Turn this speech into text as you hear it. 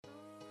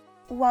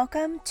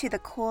Welcome to the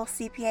Cool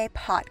CPA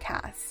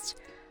podcast.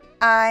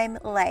 I'm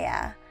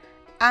Leia.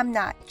 I'm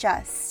not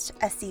just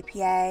a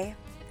CPA,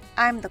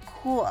 I'm the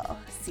cool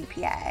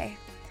CPA.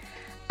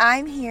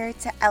 I'm here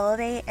to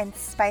elevate and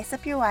spice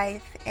up your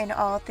life in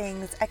all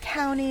things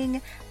accounting,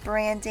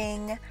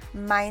 branding,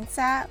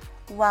 mindset,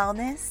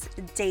 wellness,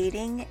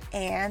 dating,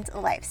 and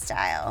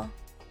lifestyle.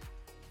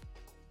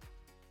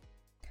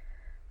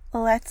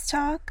 Let's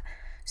talk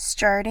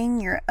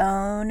starting your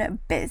own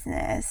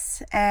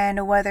business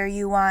and whether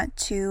you want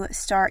to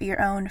start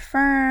your own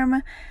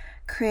firm,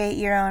 create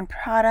your own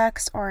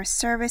products or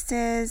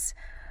services,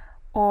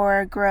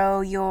 or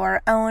grow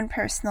your own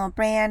personal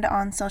brand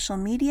on social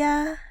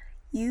media.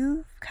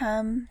 You've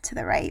come to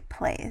the right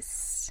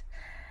place.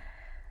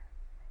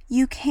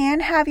 You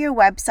can have your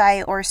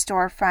website or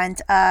storefront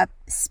up,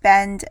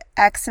 spend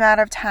X amount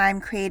of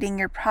time creating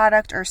your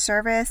product or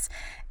service,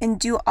 and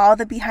do all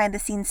the behind the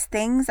scenes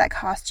things that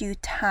cost you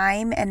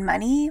time and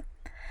money.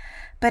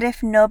 But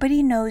if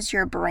nobody knows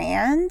your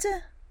brand,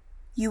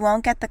 you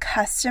won't get the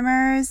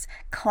customers,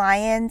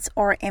 clients,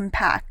 or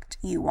impact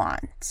you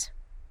want.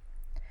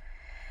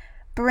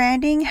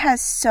 Branding has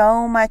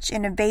so much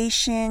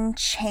innovation,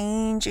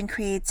 change, and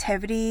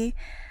creativity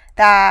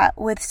that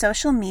with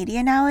social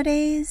media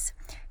nowadays,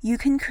 you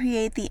can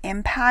create the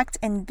impact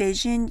and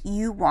vision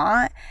you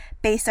want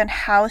based on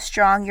how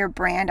strong your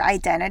brand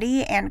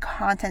identity and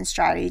content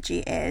strategy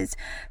is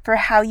for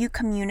how you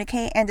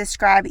communicate and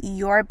describe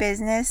your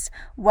business,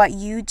 what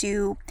you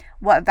do,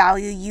 what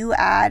value you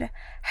add,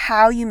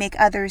 how you make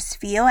others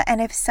feel,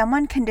 and if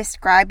someone can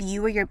describe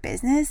you or your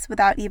business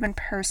without even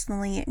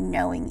personally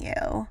knowing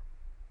you.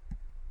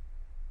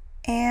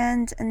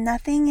 And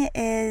nothing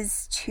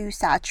is too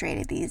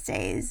saturated these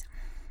days.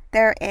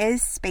 There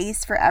is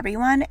space for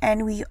everyone,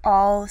 and we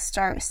all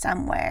start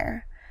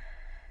somewhere.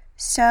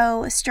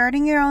 So,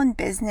 starting your own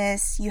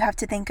business, you have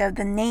to think of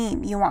the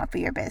name you want for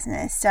your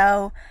business.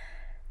 So,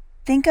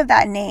 think of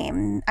that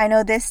name. I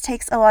know this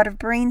takes a lot of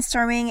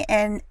brainstorming,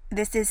 and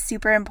this is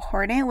super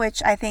important,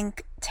 which I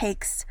think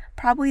takes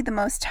probably the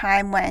most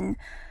time when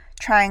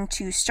trying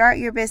to start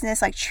your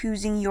business, like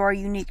choosing your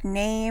unique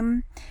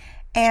name.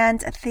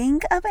 And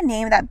think of a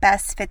name that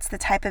best fits the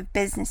type of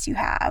business you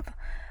have.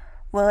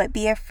 Will it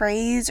be a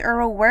phrase or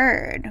a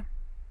word?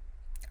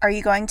 Are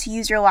you going to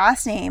use your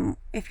last name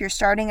if you're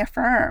starting a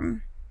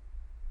firm?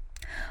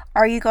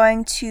 Are you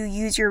going to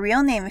use your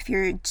real name if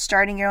you're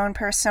starting your own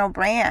personal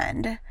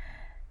brand?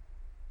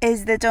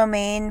 Is the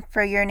domain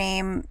for your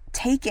name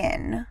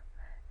taken?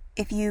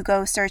 If you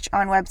go search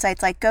on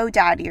websites like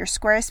GoDaddy or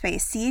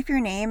Squarespace, see if your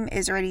name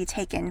is already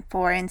taken.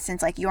 For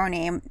instance, like your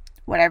name,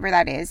 whatever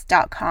that is,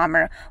 .com,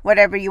 or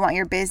whatever you want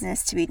your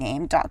business to be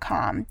named,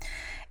 .com.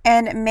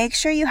 And make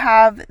sure you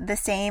have the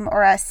same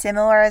or as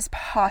similar as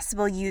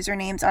possible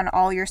usernames on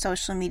all your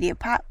social media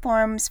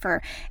platforms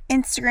for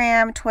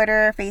Instagram,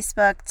 Twitter,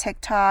 Facebook,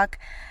 TikTok.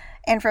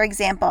 And for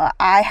example,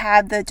 I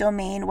have the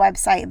domain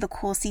website,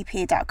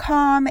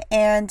 thecoolcpa.com,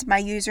 and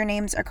my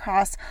usernames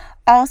across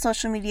all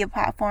social media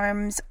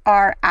platforms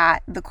are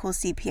at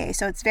thecoolcpa.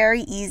 So it's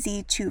very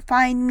easy to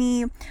find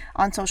me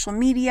on social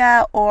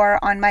media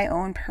or on my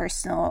own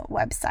personal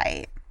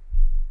website.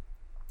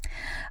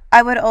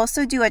 I would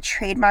also do a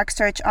trademark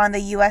search on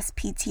the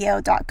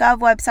USPTO.gov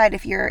website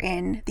if you're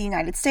in the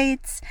United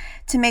States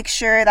to make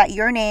sure that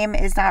your name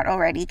is not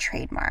already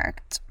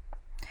trademarked.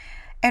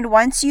 And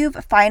once you've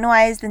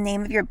finalized the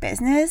name of your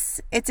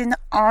business, it's an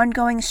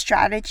ongoing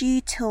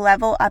strategy to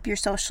level up your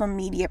social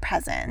media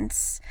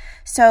presence.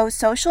 So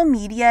social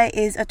media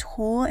is a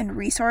tool and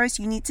resource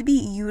you need to be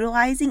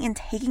utilizing and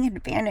taking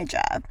advantage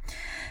of.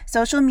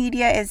 Social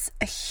media is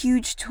a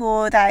huge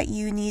tool that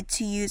you need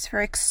to use for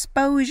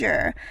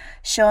exposure,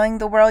 showing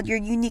the world your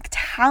unique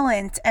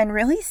talent, and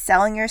really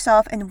selling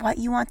yourself and what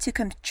you want to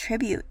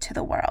contribute to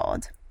the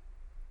world.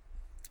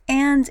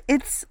 And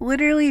it's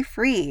literally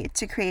free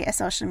to create a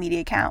social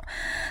media account.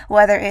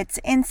 Whether it's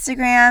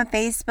Instagram,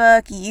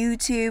 Facebook,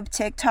 YouTube,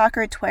 TikTok,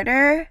 or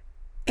Twitter,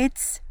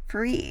 it's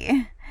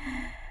free.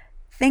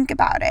 Think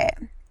about it.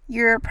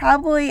 You're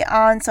probably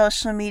on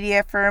social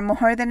media for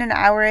more than an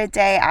hour a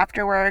day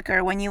after work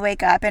or when you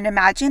wake up, and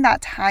imagine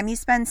that time you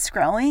spend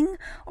scrolling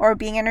or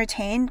being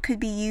entertained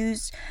could be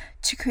used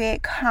to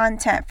create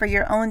content for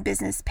your own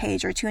business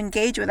page or to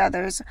engage with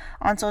others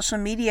on social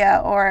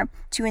media or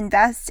to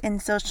invest in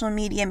social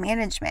media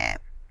management.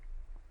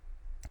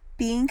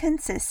 Being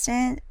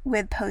consistent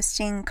with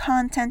posting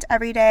content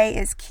every day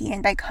is key.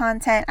 And by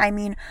content, I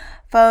mean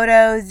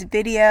photos,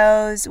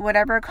 videos,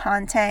 whatever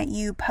content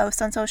you post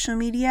on social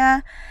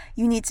media,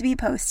 you need to be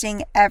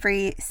posting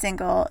every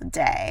single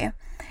day.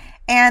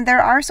 And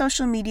there are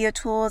social media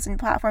tools and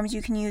platforms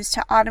you can use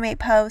to automate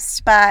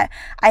posts, but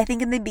I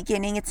think in the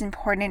beginning it's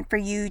important for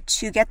you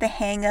to get the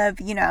hang of,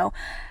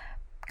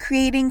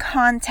 creating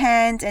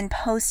content and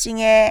posting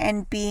it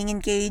and being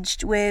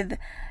engaged with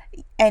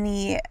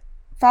any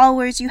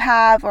followers you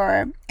have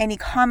or any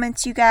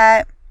comments you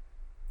get.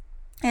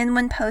 And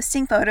when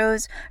posting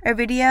photos or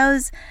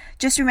videos,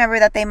 just remember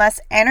that they must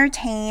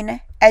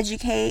entertain,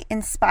 educate,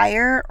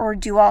 inspire, or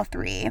do all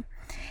three.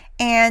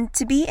 And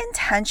to be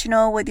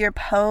intentional with your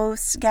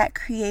posts, get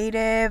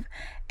creative,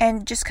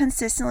 and just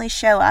consistently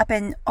show up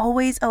and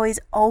always, always,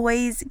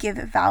 always give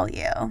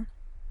value.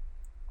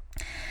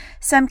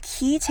 Some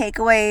key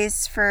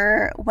takeaways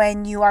for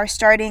when you are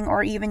starting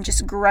or even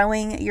just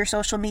growing your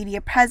social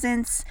media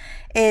presence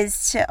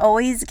is to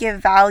always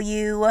give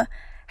value,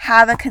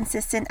 have a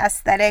consistent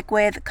aesthetic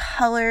with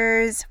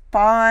colors,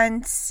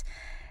 fonts,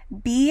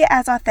 be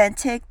as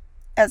authentic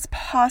as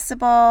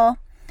possible,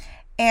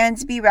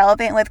 and be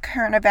relevant with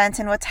current events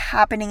and what's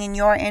happening in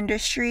your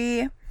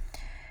industry.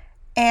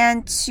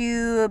 And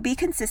to be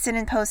consistent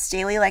and post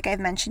daily, like I've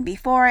mentioned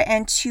before,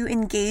 and to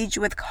engage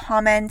with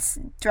comments,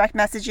 direct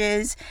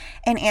messages,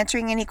 and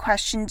answering any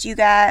questions you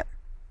get.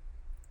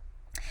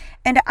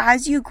 And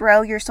as you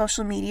grow your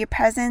social media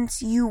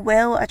presence, you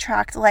will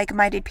attract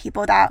like-minded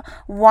people that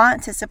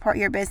want to support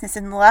your business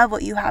and love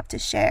what you have to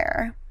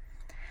share.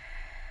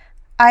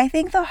 I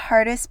think the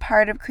hardest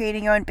part of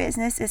creating your own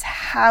business is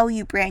how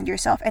you brand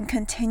yourself and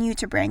continue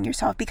to brand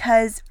yourself,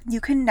 because you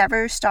can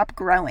never stop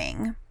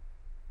growing.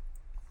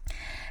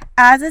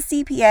 As a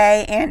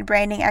CPA and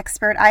branding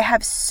expert, I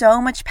have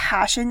so much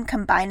passion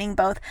combining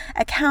both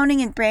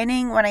accounting and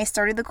branding when I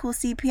started The Cool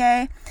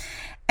CPA.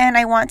 And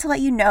I want to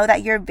let you know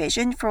that your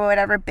vision for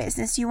whatever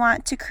business you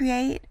want to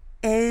create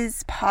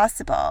is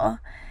possible.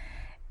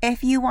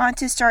 If you want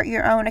to start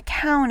your own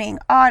accounting,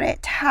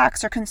 audit,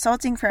 tax, or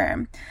consulting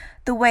firm,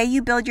 the way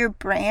you build your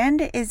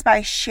brand is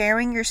by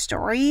sharing your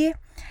story,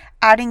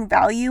 adding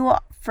value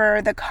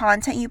for the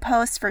content you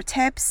post for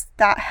tips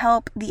that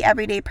help the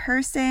everyday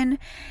person,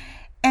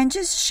 and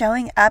just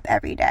showing up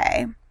every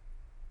day.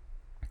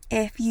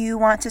 If you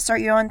want to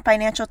start your own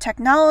financial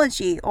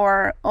technology,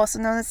 or also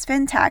known as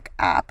fintech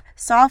app,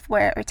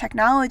 software, or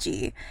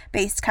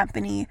technology-based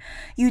company,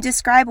 you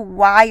describe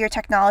why your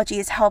technology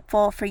is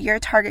helpful for your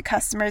target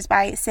customers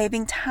by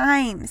saving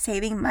time,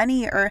 saving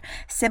money, or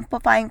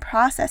simplifying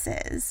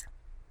processes.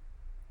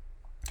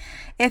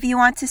 If you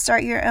want to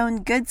start your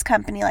own goods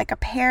company like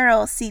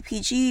apparel,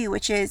 CPG,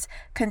 which is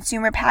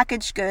consumer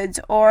packaged goods,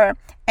 or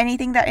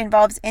anything that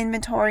involves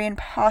inventory and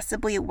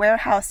possibly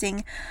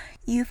warehousing,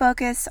 you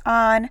focus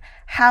on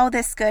how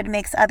this good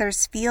makes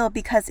others feel,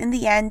 because in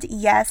the end,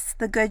 yes,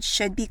 the good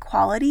should be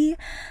quality,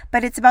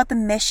 but it's about the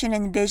mission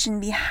and vision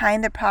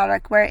behind the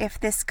product, where if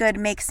this good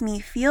makes me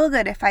feel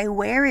good if I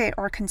wear it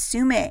or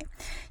consume it,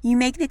 you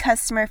make the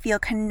customer feel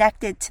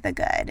connected to the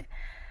good,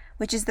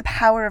 which is the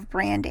power of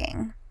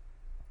branding.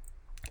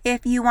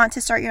 If you want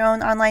to start your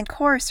own online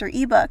course or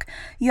ebook,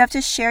 you have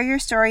to share your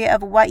story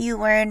of what you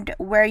learned,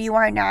 where you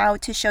are now,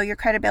 to show your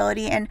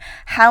credibility and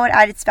how it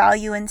adds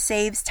value and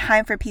saves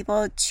time for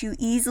people to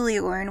easily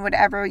learn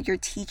whatever you're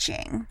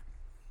teaching.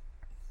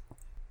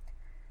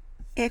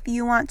 If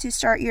you want to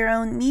start your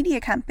own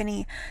media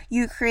company,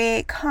 you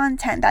create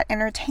content that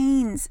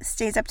entertains,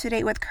 stays up to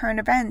date with current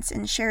events,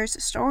 and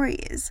shares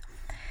stories.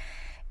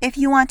 If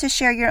you want to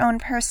share your own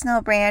personal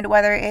brand,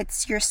 whether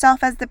it's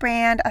yourself as the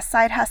brand, a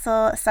side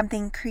hustle,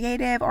 something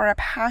creative, or a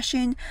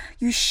passion,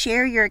 you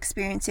share your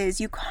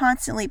experiences. You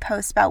constantly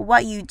post about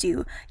what you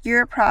do,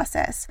 your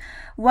process,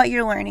 what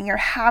you're learning or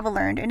have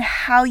learned, and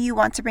how you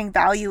want to bring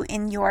value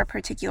in your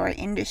particular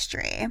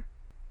industry.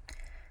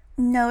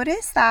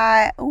 Notice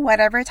that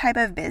whatever type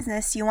of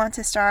business you want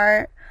to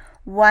start,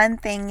 one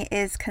thing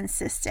is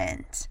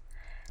consistent: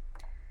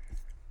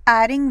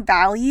 adding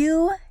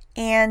value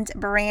and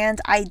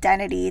brand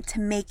identity to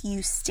make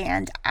you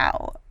stand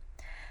out.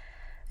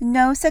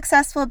 No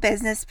successful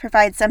business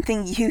provides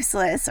something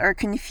useless or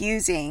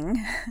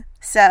confusing,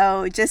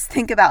 so just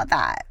think about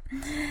that.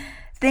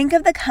 Think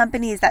of the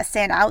companies that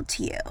stand out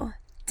to you.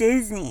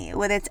 Disney,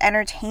 with its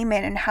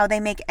entertainment and how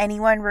they make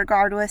anyone,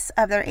 regardless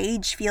of their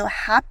age, feel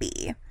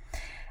happy.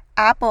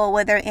 Apple,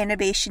 with their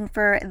innovation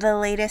for the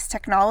latest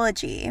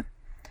technology.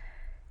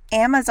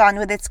 Amazon,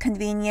 with its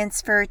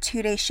convenience for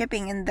 2-day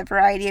shipping and the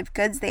variety of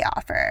goods they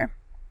offer.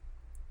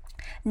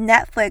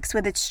 Netflix,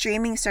 with its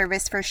streaming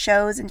service for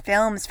shows and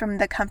films from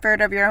the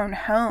comfort of your own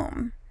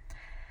home.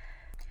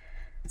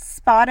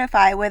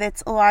 Spotify, with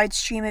its large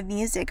stream of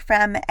music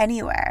from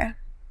anywhere.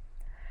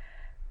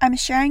 I'm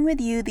sharing with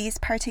you these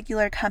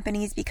particular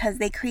companies because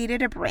they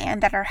created a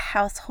brand that are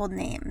household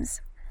names.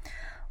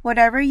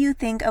 Whatever you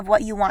think of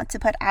what you want to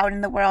put out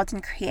in the world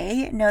and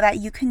create, know that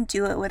you can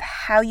do it with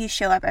how you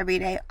show up every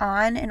day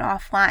on and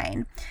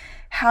offline,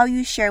 how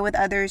you share with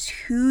others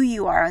who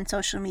you are on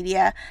social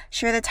media,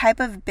 share the type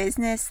of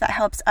business that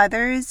helps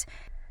others.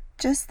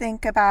 Just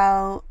think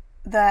about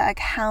the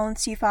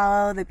accounts you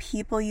follow, the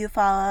people you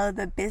follow,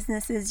 the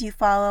businesses you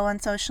follow on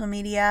social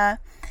media.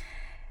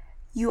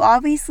 You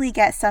obviously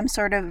get some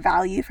sort of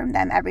value from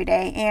them every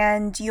day,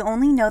 and you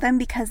only know them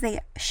because they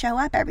show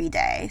up every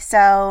day.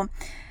 So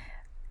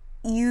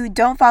you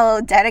don't follow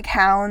dead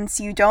accounts.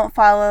 You don't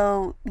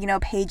follow,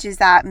 pages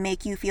that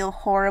make you feel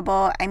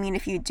horrible. I mean,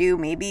 if you do,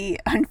 maybe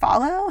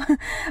unfollow.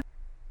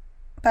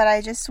 but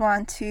I just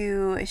want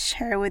to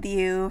share with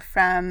you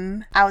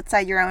from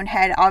outside your own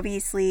head.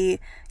 Obviously,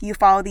 you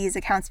follow these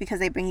accounts because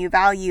they bring you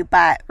value,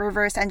 but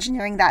reverse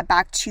engineering that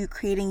back to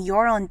creating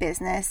your own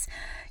business,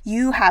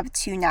 you have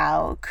to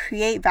now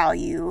create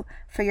value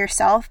for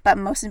yourself, but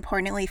most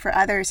importantly for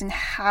others, and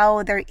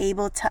how they're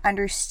able to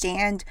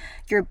understand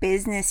your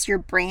business, your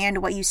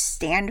brand, what you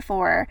stand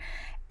for.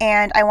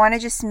 And I want to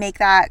just make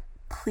that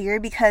clear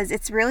because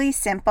it's really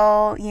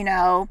simple,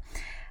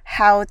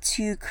 how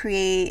to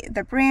create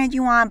the brand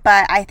you want,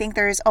 but I think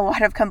there's a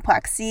lot of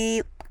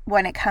complexity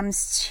when it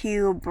comes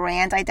to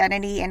brand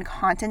identity and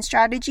content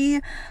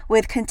strategy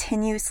with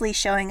continuously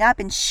showing up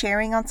and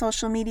sharing on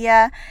social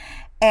media.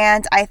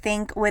 And I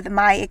think with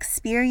my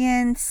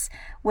experience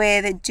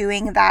with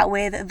doing that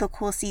with The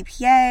Cool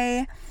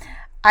CPA,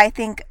 I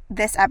think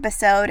this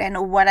episode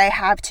and what I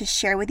have to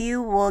share with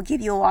you will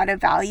give you a lot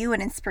of value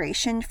and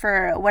inspiration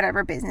for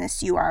whatever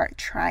business you are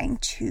trying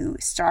to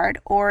start,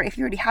 or if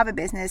you already have a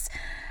business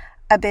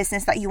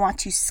that you want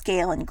to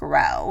scale and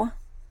grow.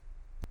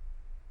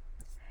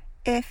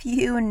 If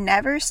you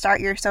never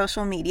start your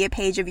social media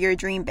page of your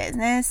dream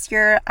business,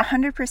 you're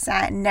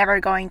 100%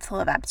 never going to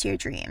live up to your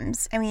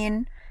dreams. I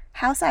mean,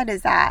 how sad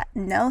is that?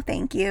 No,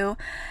 thank you.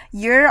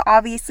 You're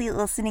obviously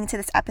listening to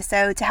this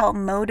episode to help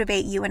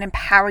motivate you and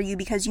empower you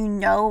because you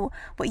know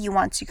what you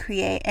want to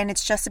create, and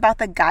it's just about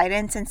the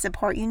guidance and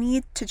support you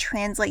need to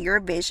translate your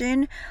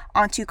vision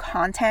onto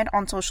content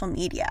on social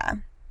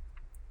media.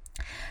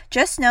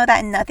 Just know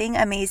that nothing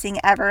amazing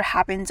ever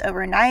happens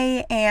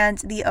overnight, and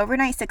the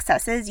overnight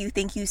successes you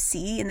think you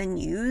see in the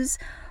news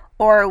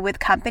or with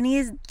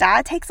companies,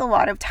 that takes a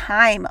lot of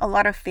time, a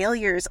lot of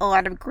failures, a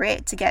lot of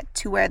grit to get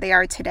to where they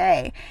are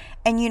today.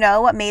 And you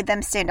know what made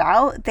them stand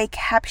out? They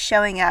kept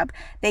showing up.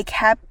 They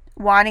kept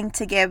wanting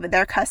to give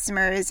their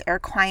customers or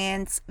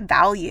clients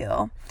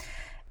value.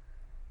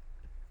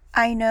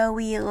 I know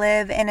we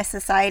live in a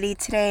society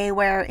today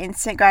where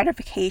instant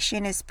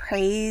gratification is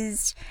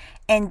praised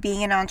and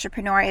being an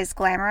entrepreneur is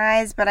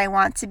glamorized, but I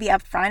want to be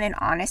upfront and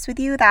honest with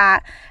you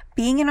that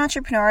being an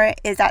entrepreneur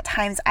is at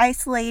times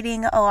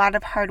isolating, a lot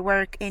of hard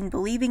work in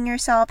believing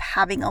yourself,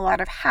 having a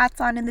lot of hats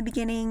on in the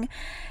beginning,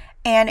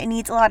 and it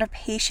needs a lot of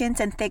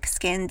patience and thick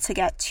skin to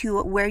get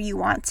to where you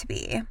want to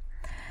be.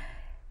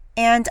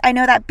 And I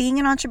know that being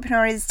an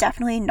entrepreneur is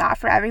definitely not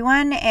for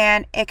everyone,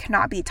 and it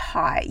cannot be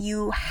taught.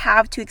 You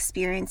have to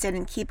experience it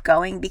and keep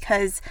going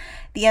because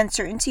the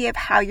uncertainty of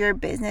how your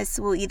business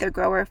will either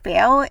grow or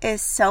fail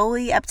is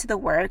solely up to the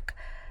work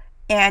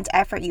and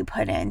effort you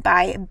put in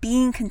by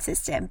being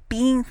consistent,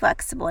 being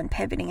flexible and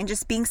pivoting, and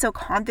just being so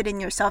confident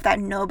in yourself that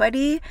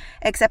nobody,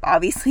 except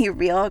obviously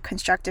real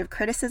constructive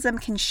criticism,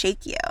 can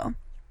shake you.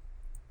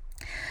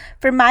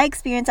 From my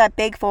experience at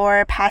Big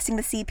Four, passing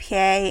the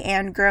CPA,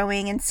 and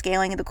growing and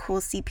scaling the Cool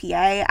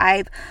CPA,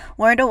 I've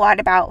learned a lot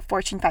about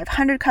Fortune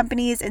 500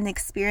 companies and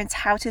experienced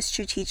how to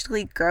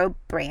strategically grow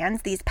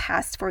brands these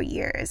past 4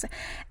 years.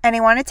 And I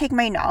want to take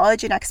my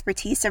knowledge and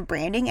expertise of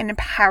branding and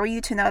empower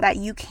you to know that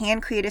you can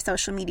create a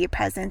social media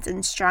presence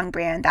and strong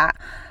brand that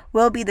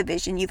will be the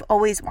vision you've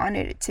always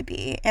wanted it to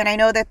be. And I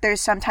know that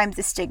there's sometimes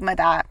the stigma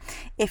that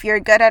if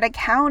you're good at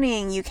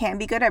accounting, you can't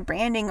be good at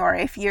branding, or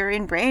if you're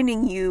in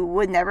branding, you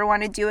would never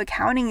want to do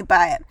accounting.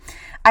 But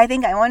I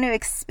think I want to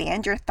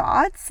expand your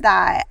thoughts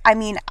that,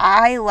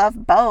 I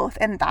love both.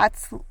 And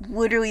that's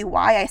literally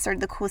why I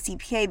started the Cool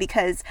CPA,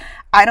 because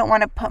I don't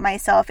want to put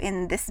myself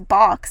in this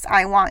box.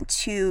 I want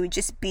to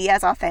just be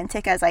as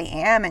authentic as I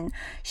am and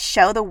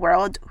show the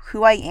world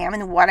who I am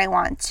and what I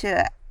want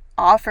to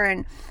offer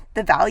and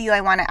the value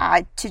I want to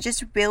add, to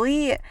just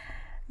really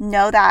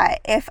know that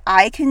if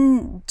I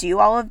can do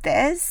all of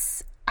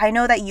this, I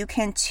know that you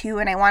can too.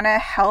 And I want to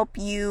help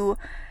you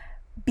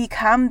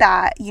become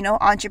that,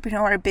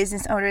 entrepreneur or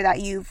business owner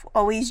that you've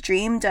always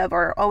dreamed of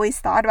or always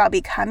thought about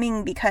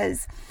becoming,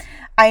 because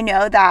I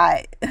know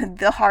that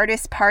the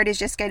hardest part is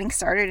just getting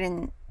started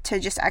and to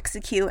just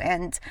execute.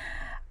 And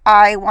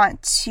I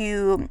want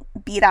to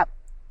be that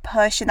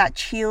push and that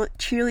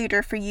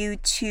cheerleader for you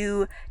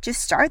to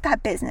just start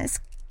that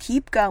business.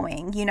 Keep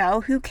going,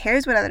 who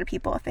cares what other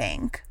people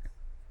think?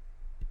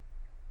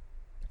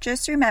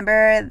 Just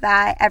remember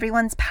that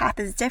everyone's path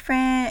is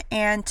different,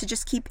 and to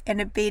just keep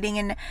innovating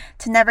and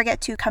to never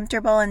get too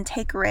comfortable and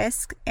take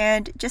risks,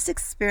 and just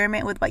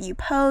experiment with what you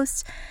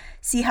post,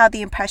 see how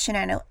the impression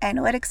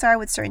analytics are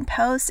with certain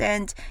posts,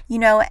 and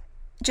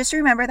just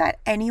remember that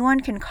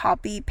anyone can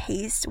copy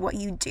paste what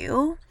you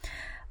do,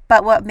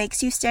 but what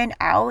makes you stand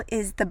out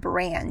is the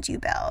brand you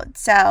build.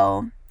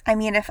 So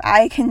if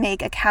I can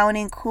make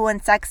accounting cool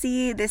and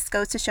sexy, this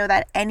goes to show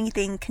that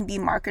anything can be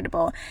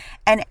marketable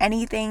and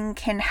anything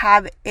can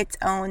have its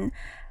own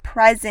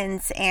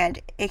presence and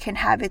it can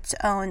have its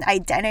own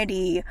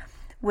identity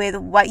with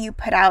what you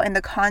put out and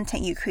the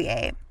content you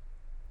create.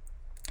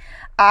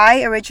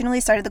 I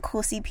originally started the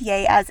Cool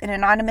CPA as an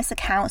anonymous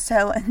account,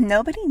 so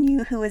nobody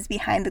knew who was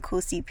behind the Cool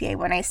CPA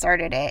when I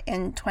started it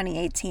in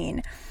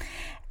 2018.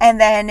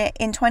 And then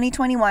in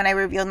 2021, I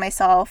revealed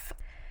myself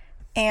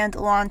and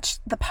launched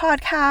the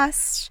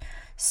podcast.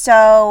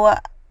 So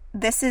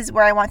this is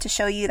where I want to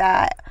show you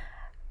that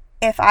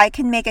if I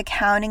can make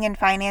accounting and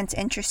finance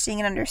interesting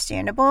and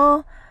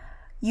understandable,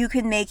 you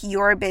can make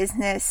your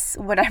business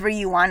whatever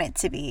you want it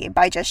to be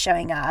by just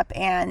showing up.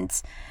 And,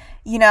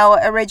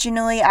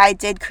 originally I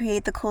did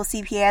create the Cool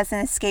CPA as an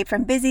escape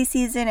from busy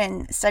season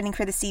and studying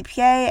for the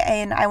CPA.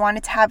 And I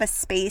wanted to have a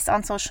space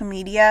on social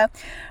media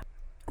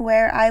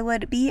where I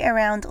would be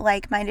around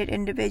like-minded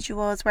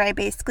individuals, where I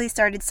basically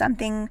started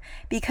something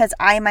because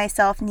I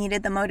myself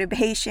needed the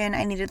motivation,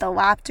 I needed the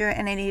laughter,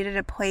 and I needed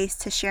a place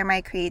to share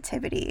my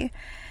creativity.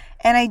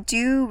 And I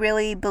do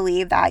really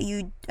believe that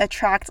you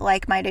attract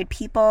like-minded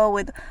people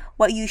with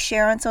what you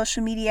share on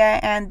social media,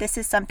 and this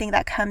is something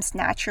that comes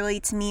naturally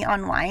to me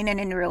online and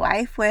in real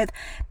life with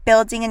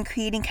building and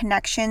creating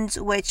connections,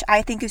 which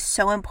I think is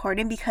so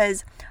important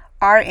because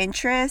our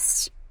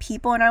interests,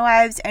 people in our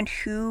lives, and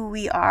who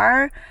we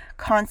are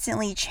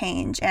constantly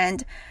change.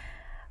 And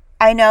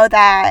I know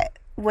that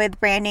with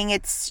branding,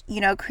 it's,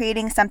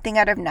 creating something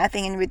out of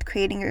nothing, and with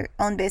creating your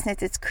own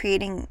business, it's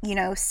creating,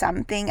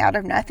 something out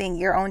of nothing,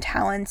 your own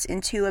talents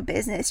into a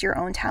business, your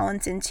own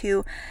talents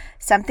into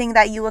something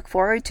that you look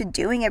forward to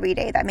doing every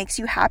day that makes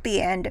you happy.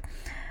 And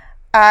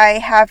I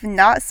have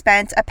not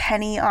spent a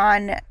penny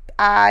on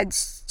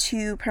ads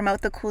to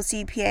promote the Cool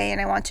CPA,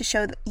 and I want to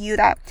show you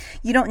that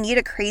you don't need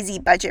a crazy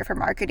budget for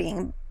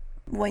marketing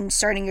when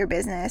starting your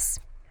business.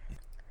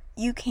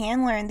 You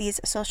can learn these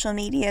social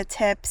media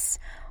tips,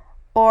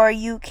 or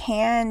you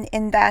can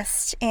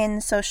invest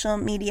in social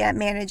media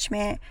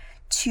management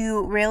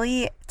to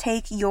really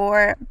take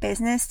your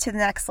business to the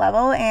next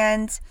level.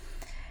 And,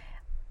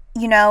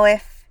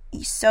 if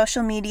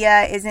social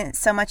media isn't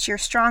so much your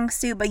strong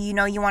suit, but you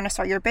want to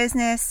start your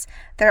business,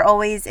 there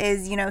always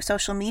is,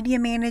 social media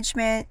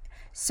management.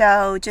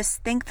 So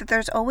just think that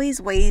there's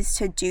always ways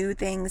to do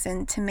things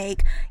and to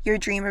make your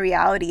dream a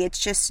reality. It's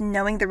just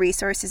knowing the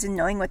resources and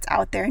knowing what's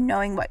out there, and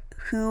knowing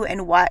who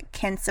and what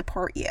can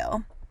support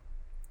you.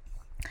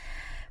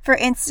 For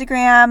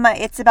Instagram,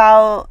 it's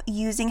about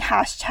using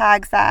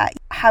hashtags that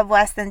have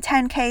less than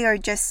 10K, or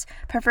just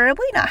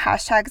preferably not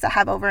hashtags that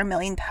have over 1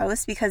 million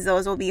posts, because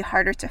those will be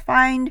harder to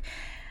find.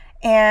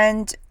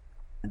 And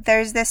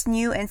there's this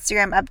new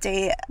Instagram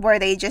update where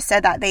they just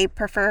said that they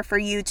prefer for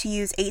you to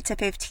use 8 to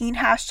 15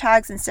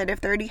 hashtags instead of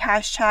 30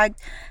 hashtags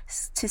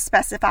to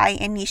specify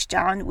and niche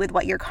down with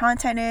what your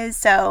content is.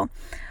 So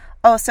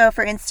also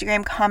for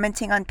Instagram,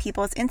 commenting on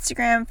people's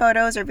Instagram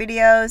photos or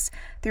videos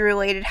through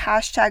related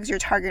hashtags your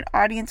target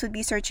audience would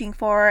be searching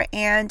for.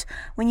 And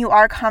when you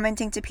are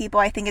commenting to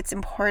people, I think it's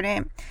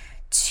important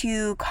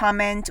to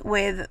comment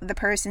with the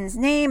person's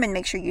name and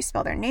make sure you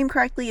spell their name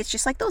correctly. It's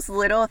just like those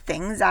little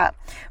things that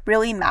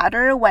really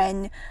matter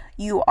when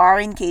you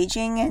are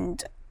engaging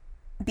and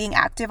being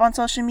active on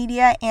social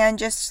media. And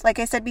just like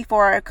I said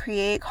before,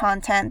 create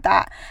content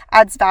that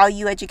adds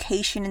value,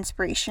 education,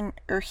 inspiration,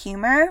 or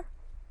humor.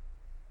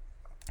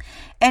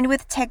 And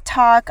with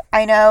TikTok,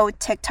 I know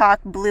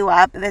TikTok blew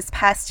up this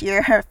past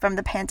year from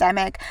the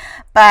pandemic,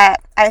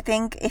 but I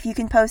think if you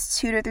can post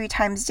 2 to 3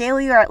 times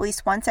daily, or at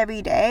least once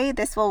every day,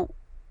 this will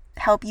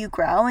help you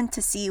grow and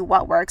to see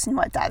what works and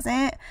what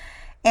doesn't.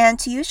 And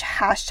to use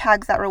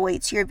hashtags that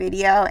relate to your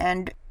video,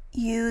 and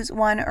use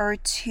 1 or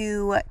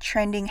 2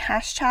 trending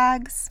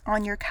hashtags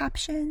on your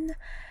caption.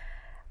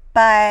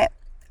 But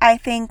I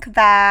think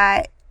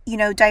that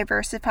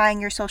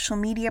diversifying your social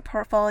media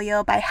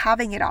portfolio by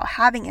having it all,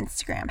 having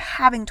Instagram,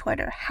 having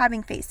Twitter,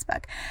 having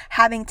Facebook,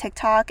 having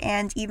TikTok,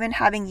 and even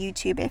having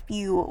YouTube if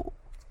you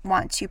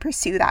want to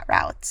pursue that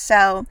route.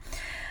 So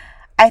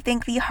I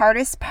think the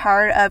hardest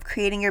part of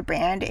creating your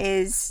brand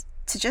is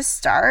to just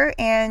start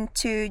and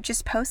to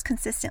just post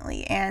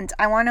consistently. And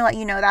I want to let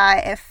you know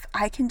that if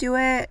I can do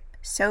it,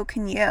 so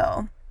can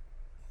you.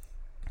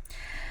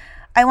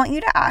 I want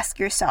you to ask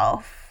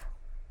yourself,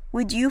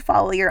 would you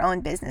follow your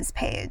own business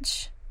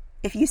page?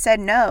 If you said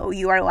no,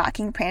 you are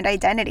lacking brand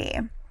identity.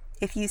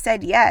 If you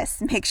said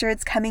yes, make sure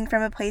it's coming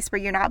from a place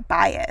where you're not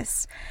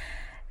biased.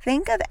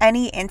 Think of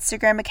any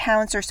Instagram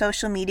accounts or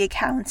social media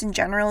accounts in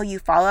general you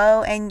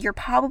follow, and you're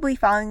probably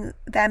following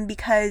them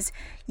because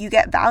you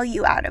get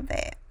value out of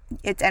it.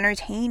 It's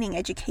entertaining,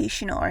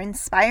 educational, or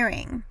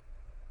inspiring.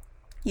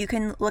 You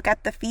can look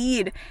at the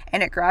feed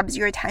and it grabs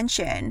your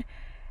attention.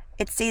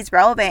 It stays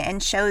relevant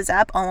and shows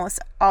up almost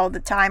all the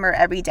time or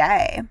every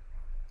day.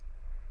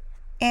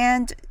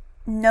 And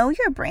know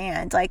your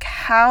brand. Like,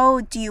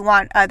 how do you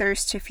want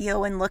others to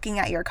feel when looking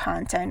at your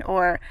content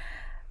or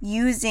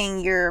using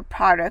your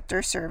product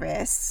or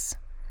service?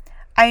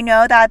 I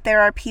know that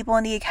there are people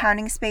in the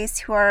accounting space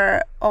who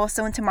are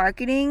also into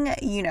marketing.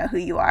 You know who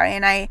you are,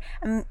 and I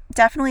am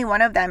definitely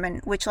one of them,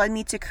 and which led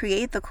me to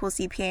create the Cool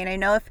CPA. And I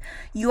know if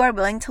you are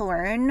willing to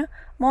learn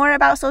more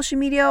about social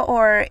media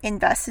or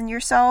invest in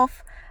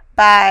yourself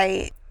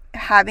by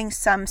having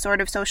some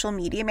sort of social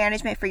media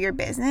management for your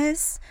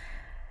business,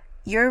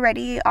 you're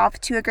already off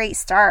to a great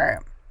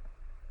start.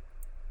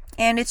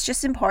 And it's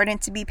just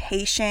important to be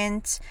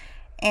patient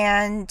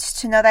and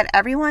to know that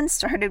everyone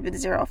started with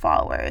 0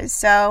 followers.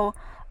 So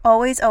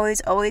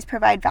always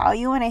provide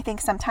value. And I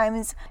think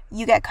sometimes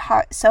you get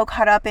so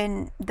caught up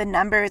in the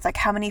numbers, like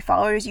how many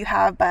followers you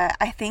have. But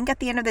I think at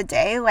the end of the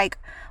day, like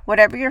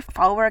whatever your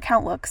follower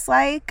count looks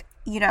like,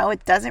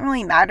 it doesn't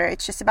really matter.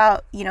 It's just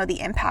about, the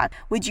impact.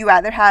 Would you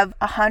rather have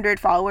 100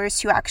 followers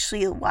who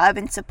actually love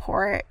and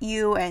support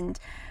you and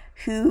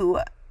who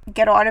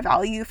get a lot of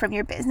value from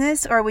your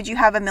business? Or would you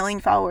have 1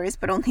 million followers,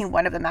 but only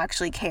one of them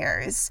actually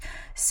cares?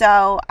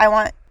 So I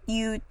want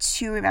you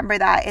to remember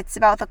that it's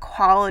about the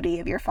quality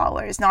of your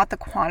followers, not the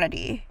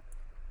quantity.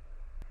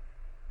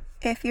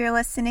 If you're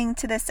listening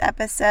to this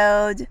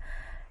episode,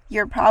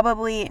 you're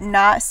probably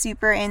not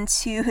super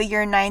into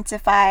your 9 to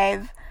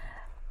 5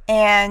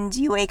 and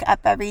you wake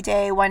up every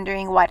day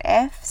wondering what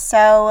if.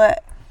 So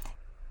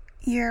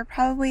you're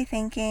probably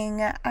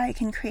thinking, I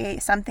can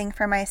create something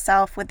for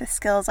myself with the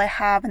skills I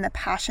have and the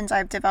passions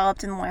I've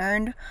developed and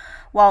learned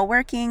while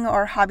working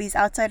or hobbies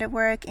outside of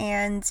work.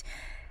 And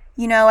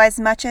as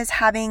much as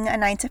having a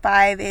 9 to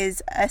 5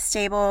 is a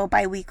stable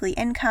biweekly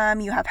income,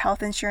 you have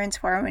health insurance,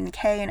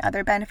 401k, and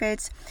other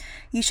benefits,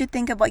 you should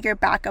think of what your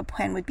backup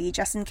plan would be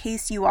just in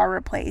case you are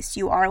replaced,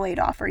 you are laid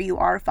off, or you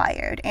are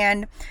fired.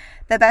 And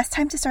the best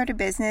time to start a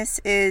business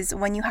is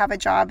when you have a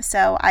job.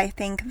 So I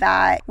think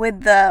that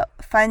with the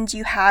funds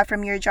you have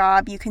from your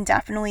job, you can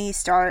definitely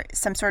start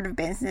some sort of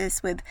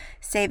business with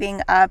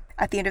saving up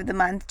at the end of the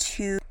month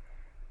to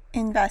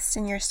invest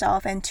in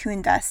yourself and to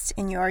invest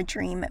in your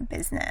dream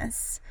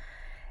business.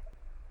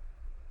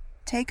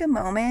 Take a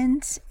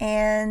moment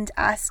and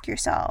ask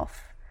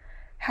yourself,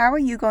 how are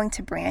you going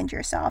to brand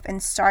yourself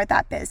and start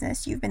that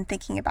business you've been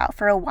thinking about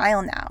for a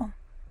while now?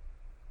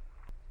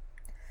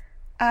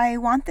 I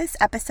want this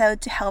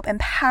episode to help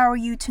empower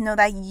you to know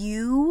that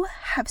you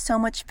have so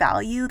much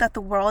value that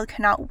the world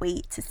cannot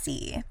wait to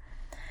see.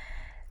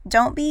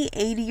 Don't be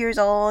 80 years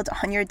old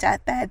on your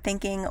deathbed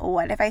thinking,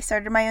 what if I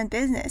started my own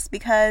business?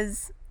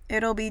 Because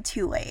it'll be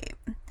too late.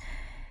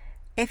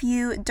 If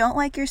you don't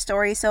like your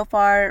story so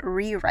far,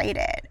 rewrite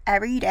it.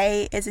 Every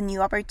day is a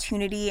new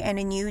opportunity and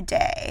a new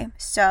day.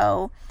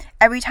 So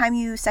every time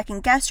you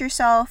second guess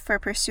yourself for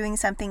pursuing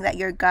something that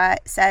your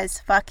gut says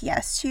fuck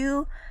yes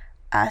to,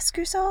 ask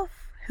yourself,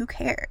 who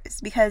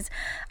cares? Because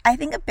I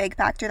think a big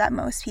factor that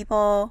most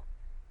people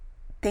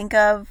think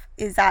of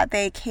is that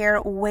they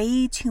care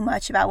way too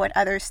much about what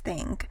others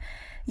think.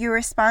 Your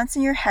response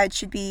in your head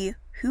should be,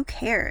 who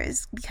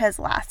cares? Because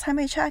last time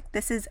I checked,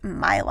 this is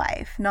my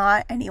life,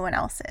 not anyone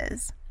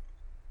else's.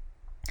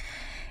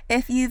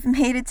 If you've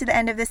made it to the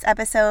end of this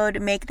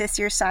episode, make this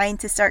your sign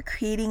to start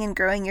creating and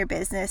growing your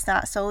business,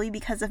 not solely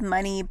because of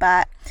money,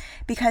 but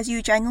because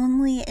you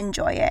genuinely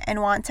enjoy it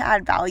and want to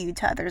add value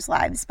to others'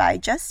 lives by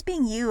just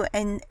being you.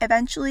 And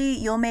eventually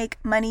you'll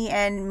make money,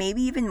 and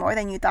maybe even more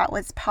than you thought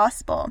was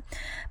possible,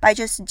 by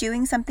just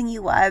doing something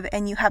you love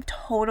and you have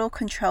total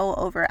control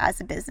over as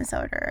a business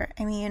owner.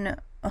 I mean,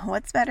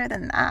 what's better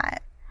than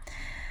that?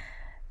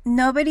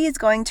 Nobody is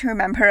going to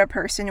remember a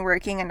person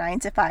working a 9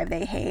 to 5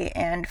 they hate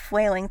and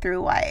flailing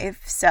through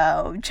life,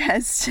 so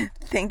just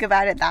think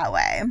about it that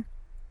way.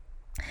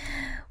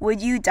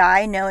 Would you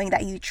die knowing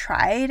that you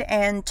tried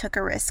and took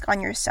a risk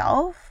on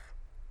yourself?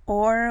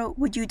 Or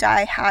would you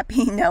die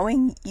happy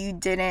knowing you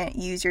didn't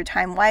use your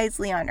time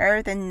wisely on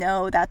earth and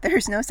know that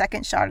there's no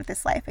second shot at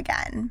this life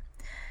again?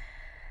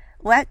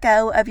 Let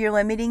go of your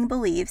limiting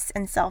beliefs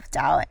and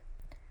self-doubt.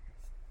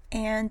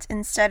 And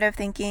instead of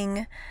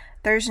thinking,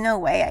 there's no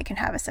way I can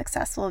have a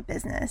successful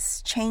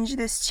business, change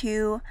this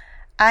to,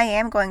 I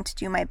am going to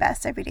do my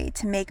best every day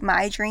to make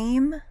my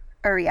dream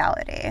a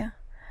reality.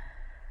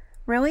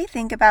 Really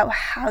think about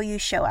how you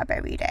show up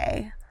every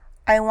day.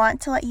 I want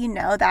to let you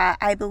know that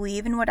I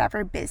believe in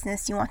whatever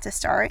business you want to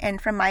start, and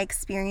from my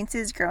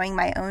experiences growing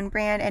my own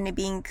brand and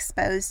being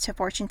exposed to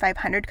Fortune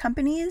 500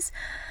 companies,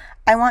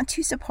 I want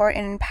to support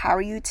and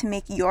empower you to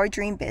make your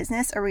dream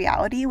business a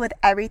reality with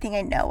everything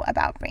I know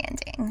about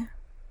branding.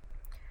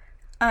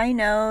 I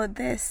know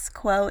this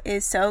quote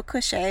is so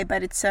cliche,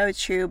 but it's so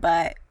true,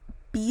 but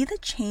be the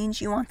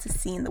change you want to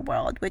see in the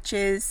world, which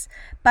is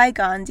by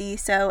Gandhi.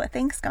 So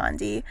thanks,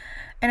 Gandhi.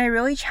 And I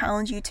really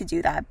challenge you to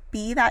do that.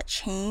 Be that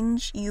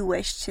change you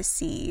wish to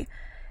see.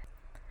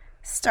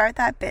 Start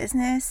that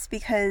business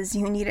because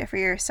you need it for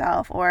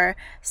yourself, or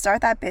start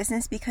that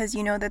business because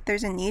you know that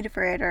there's a need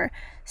for it, or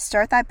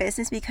start that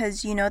business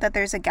because you know that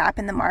there's a gap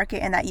in the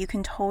market and that you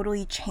can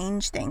totally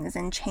change things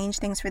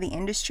for the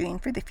industry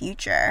and for the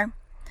future.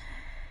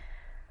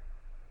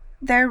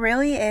 There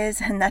really is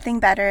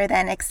nothing better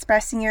than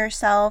expressing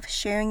yourself,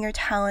 sharing your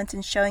talents,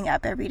 and showing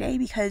up every day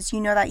because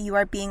you know that you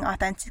are being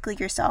authentically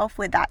yourself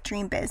with that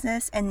dream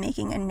business and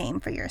making a name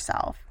for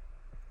yourself.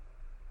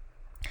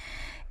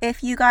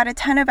 If you got a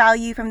ton of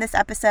value from this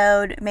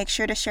episode, make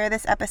sure to share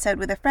this episode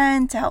with a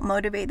friend to help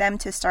motivate them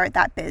to start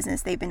that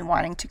business they've been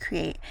wanting to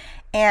create.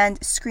 And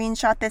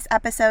screenshot this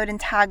episode and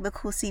tag the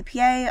Cool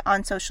CPA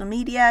on social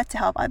media to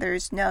help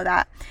others know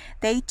that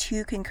they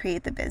too can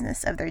create the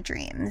business of their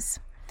dreams.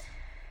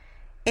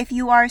 If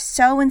you are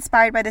so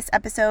inspired by this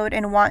episode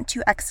and want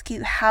to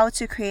execute how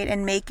to create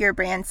and make your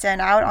brand stand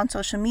out on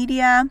social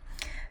media,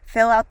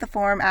 fill out the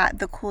form at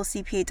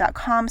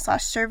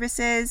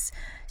thecoolcpa.com/services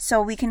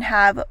so we can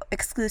have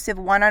exclusive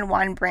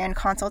one-on-one brand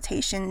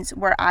consultations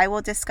where I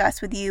will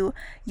discuss with you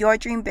your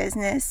dream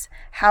business,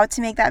 how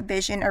to make that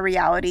vision a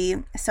reality,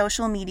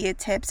 social media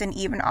tips, and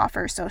even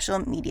offer social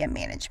media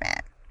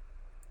management.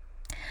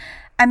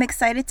 I'm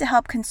excited to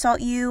help consult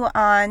you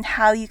on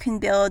how you can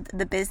build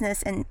the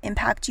business and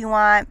impact you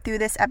want through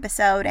this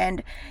episode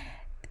and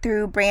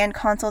through brand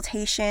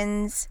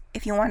consultations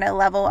if you want to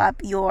level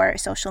up your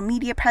social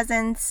media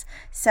presence.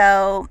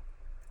 So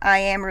I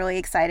am really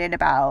excited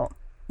about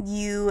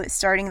you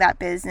starting that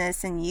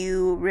business and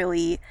you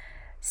really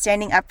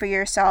standing up for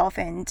yourself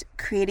and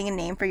creating a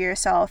name for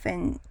yourself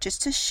and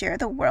just to share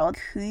the world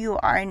who you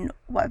are and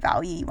what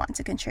value you want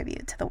to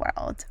contribute to the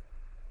world.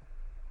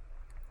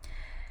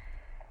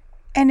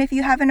 And if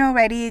you haven't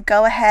already,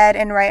 go ahead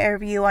and write a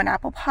review on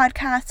Apple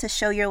Podcasts to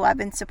show your love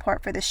and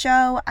support for the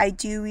show. I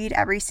do read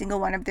every single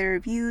one of the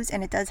reviews,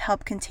 and it does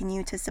help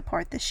continue to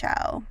support the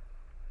show.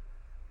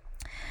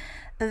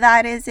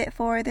 That is it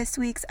for this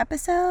week's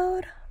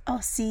episode.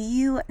 I'll see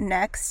you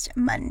next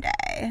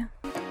Monday.